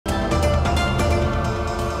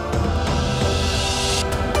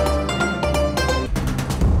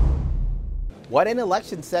What an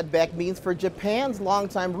election setback means for Japan's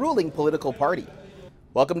longtime ruling political party.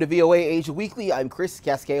 Welcome to VOA Asia Weekly. I'm Chris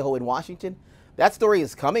Casquejo in Washington. That story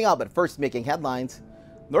is coming up, but first making headlines.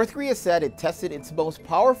 North Korea said it tested its most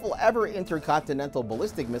powerful ever intercontinental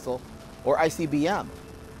ballistic missile, or ICBM.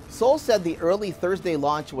 Seoul said the early Thursday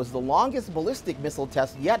launch was the longest ballistic missile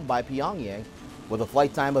test yet by Pyongyang, with a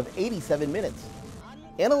flight time of 87 minutes.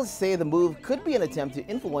 Analysts say the move could be an attempt to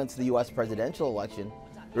influence the U.S. presidential election.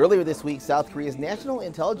 Earlier this week, South Korea's National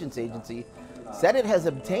Intelligence Agency said it has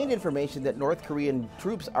obtained information that North Korean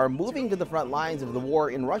troops are moving to the front lines of the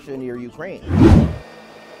war in Russia near Ukraine.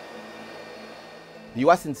 The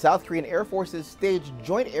U.S. and South Korean Air Forces staged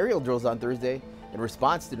joint aerial drills on Thursday in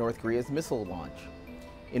response to North Korea's missile launch.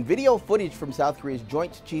 In video footage from South Korea's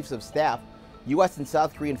Joint Chiefs of Staff, U.S. and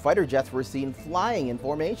South Korean fighter jets were seen flying in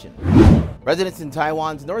formation. Residents in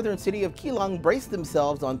Taiwan's northern city of Keelung braced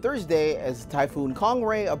themselves on Thursday as Typhoon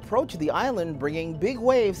Kongray approached the island, bringing big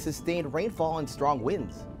waves, sustained rainfall, and strong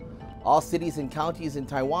winds. All cities and counties in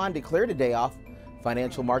Taiwan declared a day off,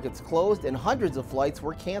 financial markets closed, and hundreds of flights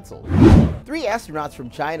were canceled. 3 astronauts from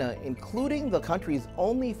China, including the country's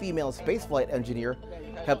only female spaceflight engineer,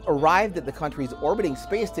 have arrived at the country's orbiting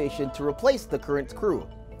space station to replace the current crew.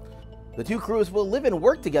 The 2 crews will live and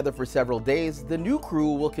work together for several days. The new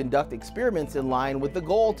crew will conduct experiments in line with the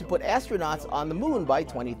goal to put astronauts on the moon by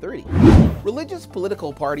 2030. Religious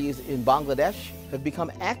political parties in Bangladesh have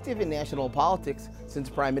become active in national politics since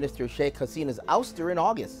Prime Minister Sheikh Hasina's ouster in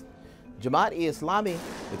August. Jamaat-e-Islami,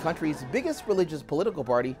 the country's biggest religious political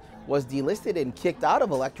party, was delisted and kicked out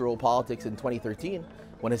of electoral politics in 2013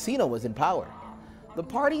 when Hasina was in power. The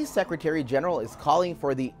party's Secretary General is calling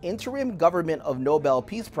for the interim government of Nobel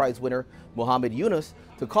Peace Prize winner Muhammad Yunus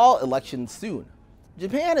to call elections soon.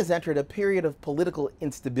 Japan has entered a period of political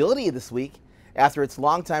instability this week after its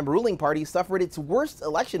longtime ruling party suffered its worst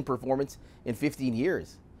election performance in 15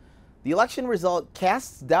 years. The election result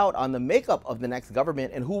casts doubt on the makeup of the next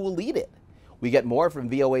government and who will lead it. We get more from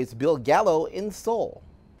VOA's Bill Gallo in Seoul.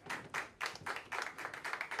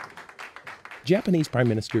 Japanese Prime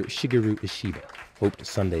Minister Shigeru Ishiba hoped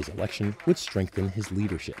Sunday's election would strengthen his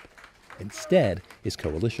leadership. Instead, his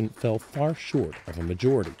coalition fell far short of a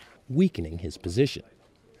majority, weakening his position.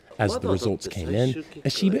 As the results came in,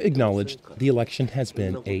 Ishiba acknowledged the election has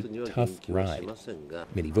been a tough ride.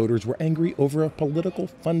 Many voters were angry over a political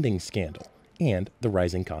funding scandal and the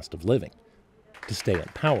rising cost of living. To stay in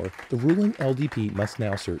power, the ruling LDP must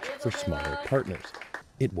now search for smaller partners.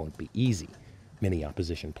 It won't be easy. Many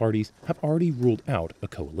opposition parties have already ruled out a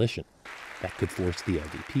coalition. That could force the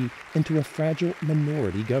LDP into a fragile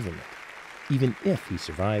minority government. Even if he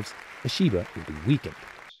survives, Ishiba will be weakened.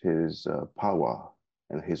 His power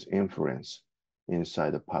and his influence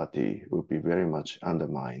inside the party will be very much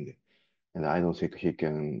undermined. And I don't think he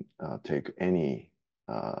can take any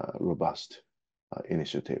robust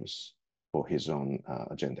initiatives for his own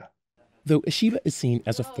agenda. Though Ishiba is seen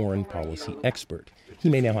as a foreign policy expert, he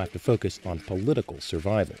may now have to focus on political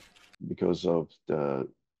survival. Because of the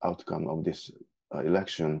outcome of this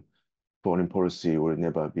election, foreign policy will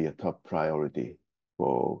never be a top priority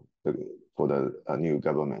for the new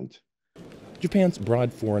government. Japan's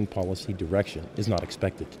broad foreign policy direction is not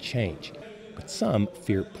expected to change, but some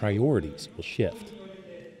fear priorities will shift.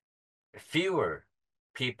 Fewer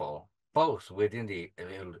people, both within the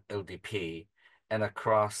LDP and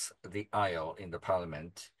across the aisle in the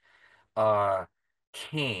parliament, are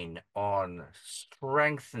keen on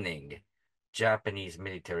strengthening Japanese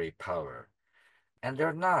military power. And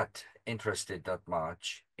they're not interested that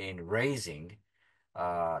much in raising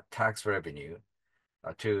tax revenue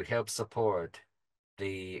to help support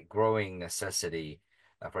the growing necessity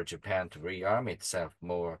for Japan to rearm itself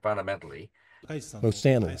more fundamentally. Most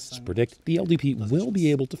analysts predict the LDP will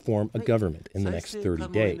be able to form a government in the next 30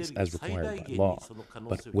 days, as required by law.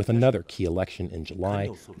 But with another key election in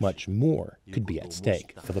July, much more could be at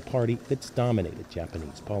stake for the party that's dominated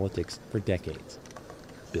Japanese politics for decades.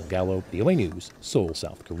 Bill Gallo, VOA News, Seoul,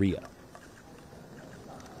 South Korea.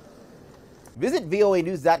 Visit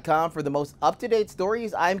voanews.com for the most up-to-date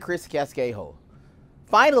stories. I'm Chris Casquejo.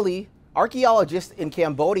 Finally, archaeologists in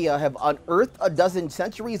Cambodia have unearthed a dozen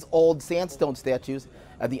centuries-old sandstone statues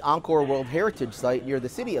at the Angkor World Heritage Site near the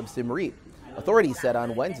city of Siem Reap, authorities said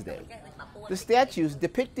on Wednesday. The statues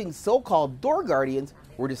depicting so-called door guardians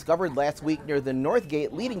were discovered last week near the north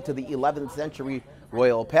gate leading to the 11th century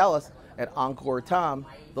royal palace at Angkor Thom,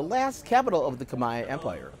 the last capital of the Khmer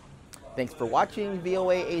Empire. Thanks for watching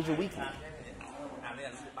VOA Asia Weekly.